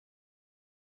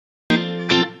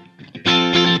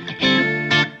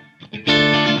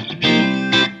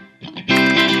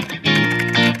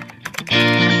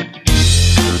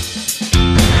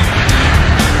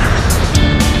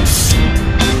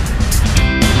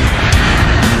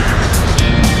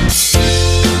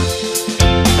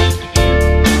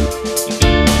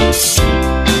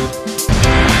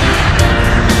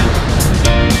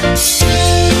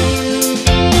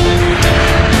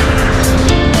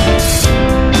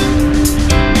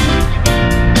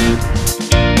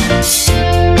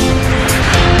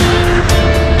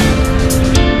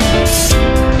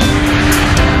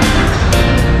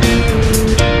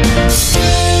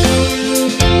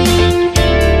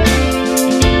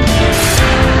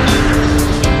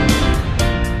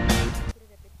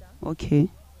Okay,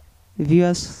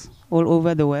 viewers all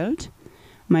over the world,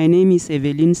 my name is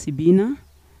Evelyn Sibina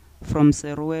from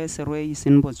Serowe. Serowe is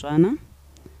in Botswana.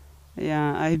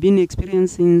 Yeah, I've been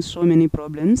experiencing so many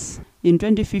problems. In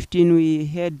 2015, we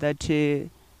heard that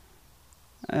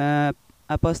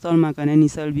Apostle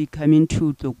Makananisa will be coming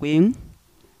to Tlokeng.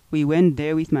 We went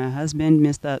there with my husband,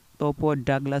 Mr. Topo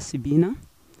Douglas Sibina.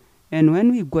 And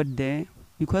when we got there,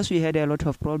 because we had a lot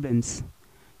of problems,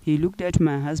 he looked at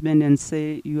my husband and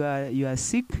said, you are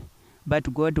sick,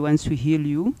 but God wants to heal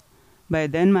you. By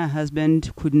then, my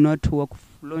husband could not walk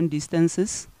long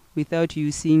distances without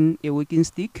using a walking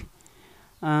stick.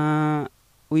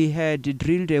 We had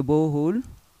drilled a borehole.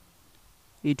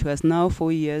 It was now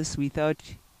 4 years without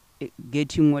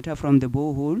getting water from the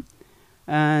borehole.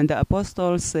 And the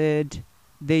apostle said,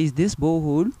 there is this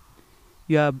borehole.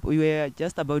 We were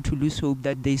just about to lose hope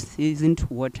that there isn't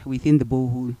water within the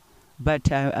borehole.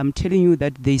 But I'm telling you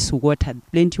that there is water,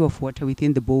 plenty of water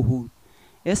within the borehole.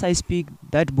 As I speak,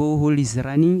 that borehole is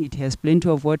running. It has plenty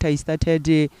of water. We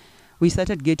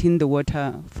started getting the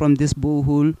water from this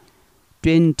borehole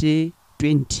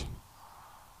 2020.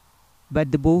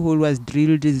 But the borehole was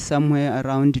drilled somewhere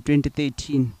around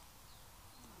 2013.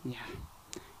 Yeah.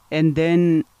 And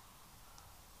then,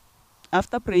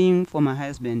 after praying for my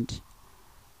husband,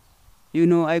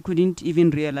 I couldn't even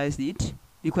realize it.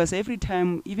 Because every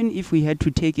time, even if we had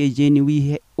to take a journey,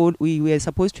 we were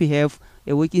supposed to have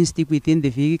a walking stick within the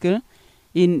vehicle.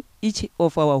 In each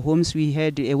of our homes, we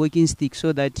had a walking stick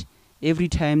so that every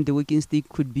time the walking stick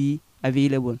could be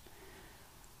available.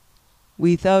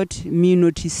 Without me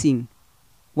noticing,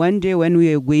 one day when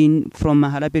we were going from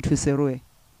Mahalape to Serowe,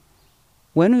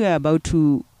 when we were about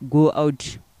to go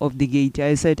out of the gate,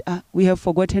 I said, we have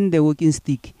forgotten the walking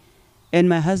stick. And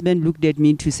my husband looked at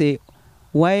me to say,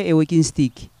 why a walking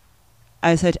stick?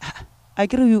 I said, I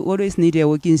agree you always need a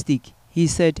walking stick. He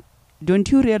said,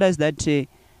 don't you realize that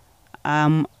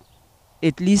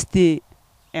at least a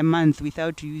month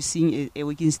without using a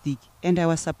walking stick? And I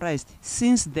was surprised.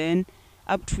 Since then,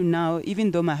 up to now,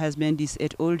 even though my husband is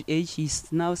at old age,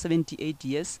 he's now 78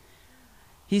 years,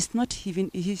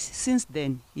 since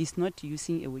then, he's not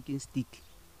using a walking stick.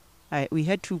 We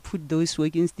had to put those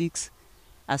walking sticks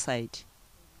aside.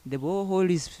 The borehole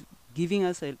is giving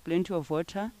us plenty of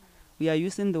water. We are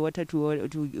using the water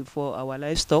for our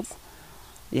livestock.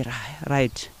 Yeah,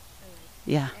 right.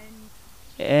 Yeah.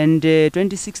 And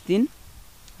 2016,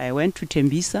 I went to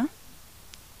Tembisa.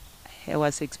 I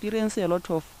was experiencing a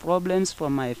lot of problems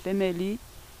from my family.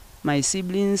 My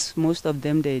siblings, most of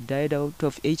them, they died out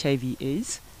of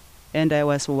HIV/AIDS. And I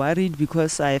was worried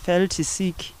because I felt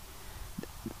sick.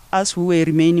 Us who were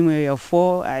remaining were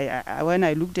 4. When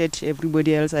I looked at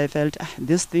everybody else, I felt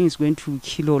this thing is going to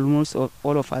kill almost all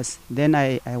of us. Then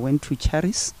I went to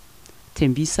Charis,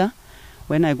 Tembisa.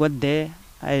 When I got there,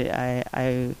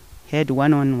 I had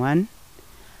one-on-one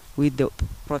with the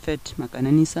Prophet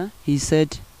Makananisa. He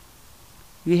said,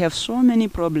 we have so many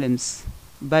problems,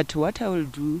 but what I will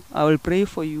do, I will pray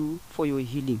for you for your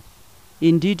healing.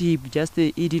 Indeed, he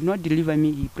did not deliver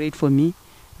me. He prayed for me.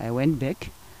 I went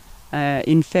back.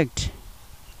 In fact,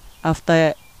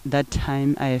 after that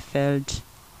time, I felt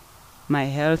my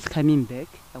health coming back.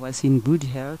 I was in good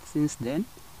health since then,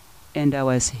 and I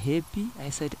was happy. I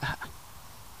said,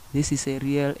 this is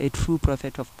a true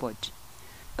prophet of God.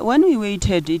 When we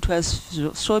waited, it was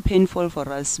so painful for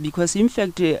us because, in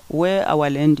fact, where our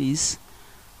land is,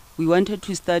 we wanted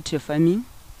to start a farming,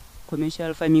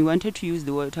 commercial farming. We wanted to use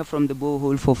the water from the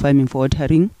borehole for farming, for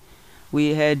watering.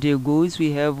 We had goats,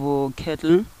 we have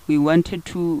cattle. We wanted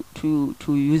to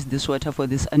use this water for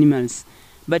these animals.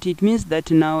 But it means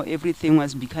that now everything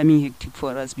was becoming hectic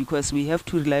for us because we have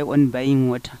to rely on buying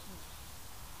water.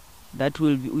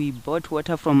 We bought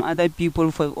water from other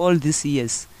people for all these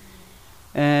years.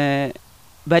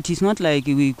 But it's not like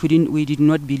we did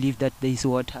not believe that there is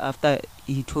water after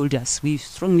he told us. We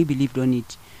strongly believed on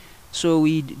it. So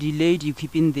we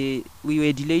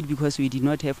were delayed because we did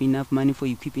not have enough money for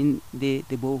equipping the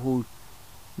borehole.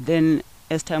 Then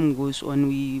as time goes on,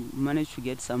 we managed to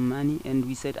get some money and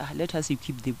we said, let us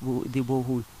equip the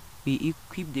borehole. We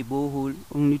equipped the borehole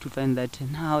only to find that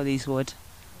now there is water.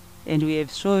 And we are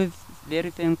so very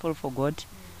thankful for God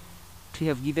to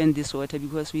have given this water,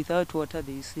 because without water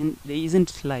there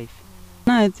isn't life.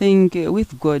 I think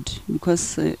with God,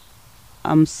 because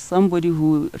I'm somebody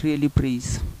who really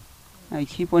prays. I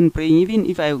keep on praying, even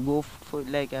if I go for,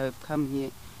 like I have come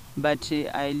here, but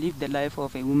I live the life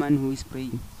of a woman who is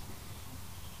praying.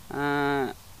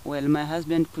 Well, my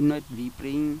husband could not be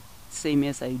praying same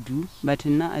as I do, but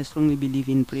now I strongly believe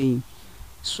in praying.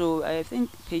 So I think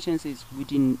patience is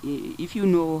within, if you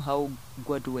know how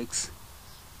God works,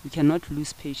 you cannot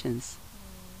lose patience.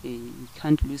 You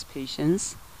can't lose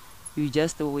patience. You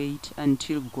just wait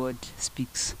until God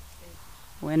speaks.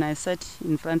 When I sat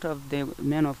in front of the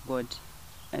man of God,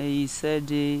 I said,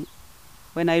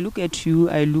 when I look at you,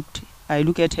 I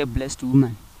look at a blessed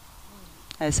woman.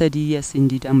 I said, yes,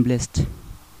 indeed, I'm blessed.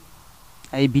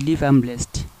 I believe I'm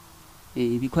blessed.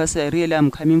 Because really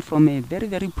I'm coming from a very,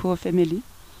 very poor family.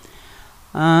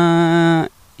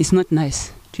 It's not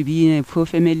nice to be in a poor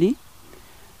family.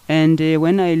 And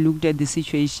when I looked at the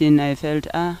situation, I felt,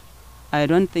 I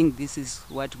don't think this is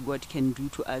what God can do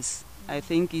to us. I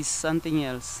think it's something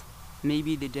else.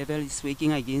 Maybe the devil is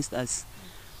working against us.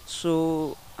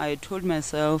 So I told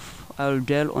myself I'll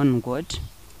dwell on God.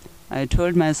 I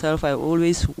told myself I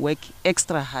always work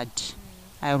extra hard.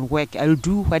 I'll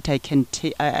do what I can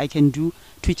do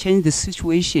to change the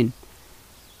situation.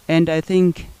 And I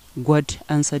think God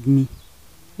answered me.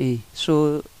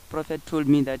 So Prophet told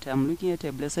me that I'm looking at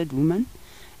a blessed woman.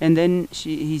 And then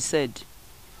he said,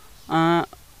 where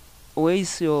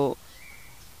is your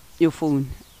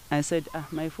phone? I said,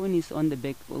 my phone is on the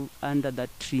back under that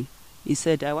tree. He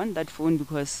said, I want that phone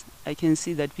because I can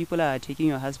see that people are taking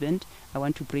your husband. I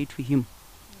want to pray to him.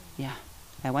 Yeah.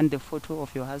 I want the photo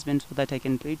of your husband so that I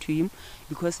can pray to him,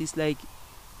 because it's like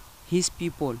his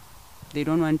people, they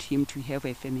don't want him to have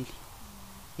a family.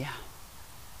 Yeah.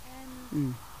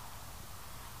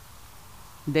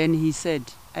 Then he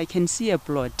said, I can see a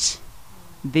plot.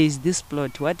 There is this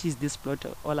plot. What is this plot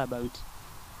all about?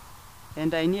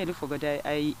 And I nearly forgot.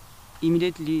 I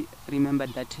immediately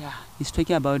remembered that he's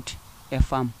talking about a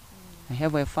farm. I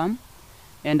have a farm,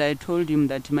 and I told him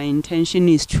that my intention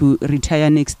is to retire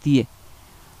next year.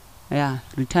 Yeah,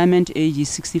 retirement age is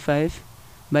 65,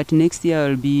 but next year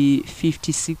I'll be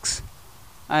 56.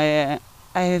 I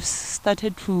have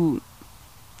started to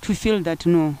feel that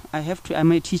no,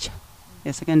 I'm a teacher,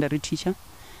 a secondary teacher.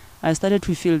 I started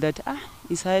to feel that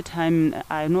it's high time.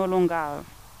 I no longer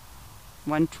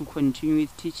want to continue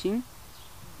with teaching,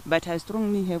 but I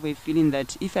strongly have a feeling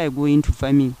that if I go into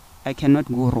farming, I cannot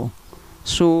go wrong.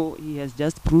 So he has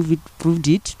just proved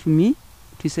it to me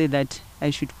to say that I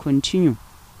should continue,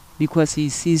 because he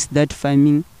sees that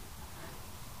farming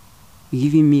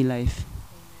giving me life.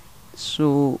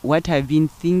 So what I've been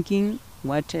thinking,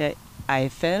 what I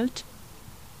felt,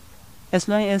 as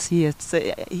long as he has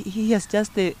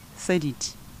just said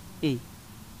it.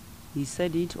 He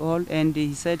said it all, and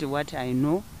he said what I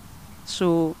know.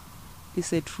 So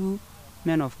he's a true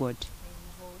man of God.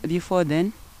 Before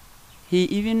then, he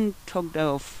even talked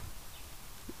of,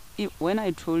 when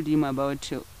I told him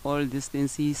about all these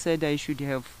things, he said I should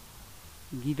have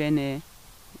given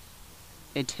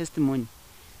a testimony.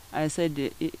 I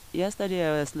said,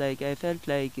 yesterday I felt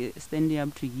like standing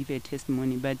up to give a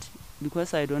testimony, but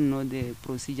because I don't know the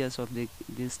procedures of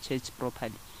this church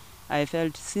properly, I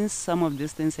felt since some of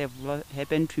these things have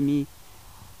happened to me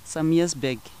some years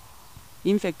back,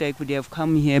 in fact I could have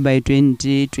come here by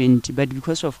 2020, but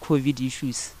because of COVID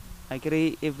issues,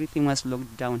 everything was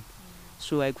locked down,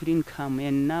 so I couldn't come.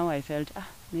 And now I felt,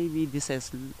 maybe this has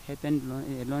happened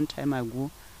a long time ago,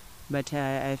 but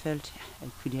I felt I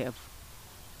could have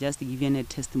just given a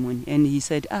testimony. And he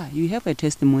said, you have a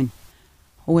testimony.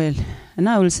 Well, and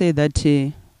I will say that,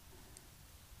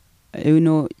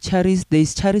 Charis, there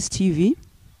is Charis TV.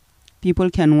 People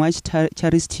can watch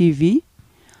Charis TV.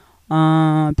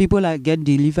 People get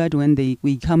delivered when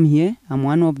we come here. I'm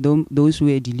one of those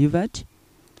who are delivered.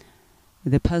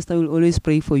 The pastor will always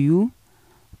pray for you.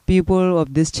 People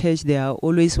of this church, they are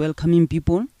always welcoming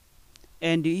people.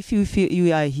 And if you feel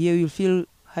you are here, you feel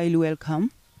highly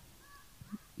welcome.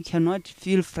 You cannot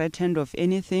feel threatened of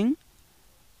anything,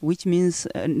 which means,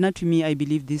 not to me, I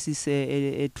believe this is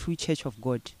a true church of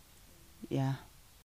God. Yeah.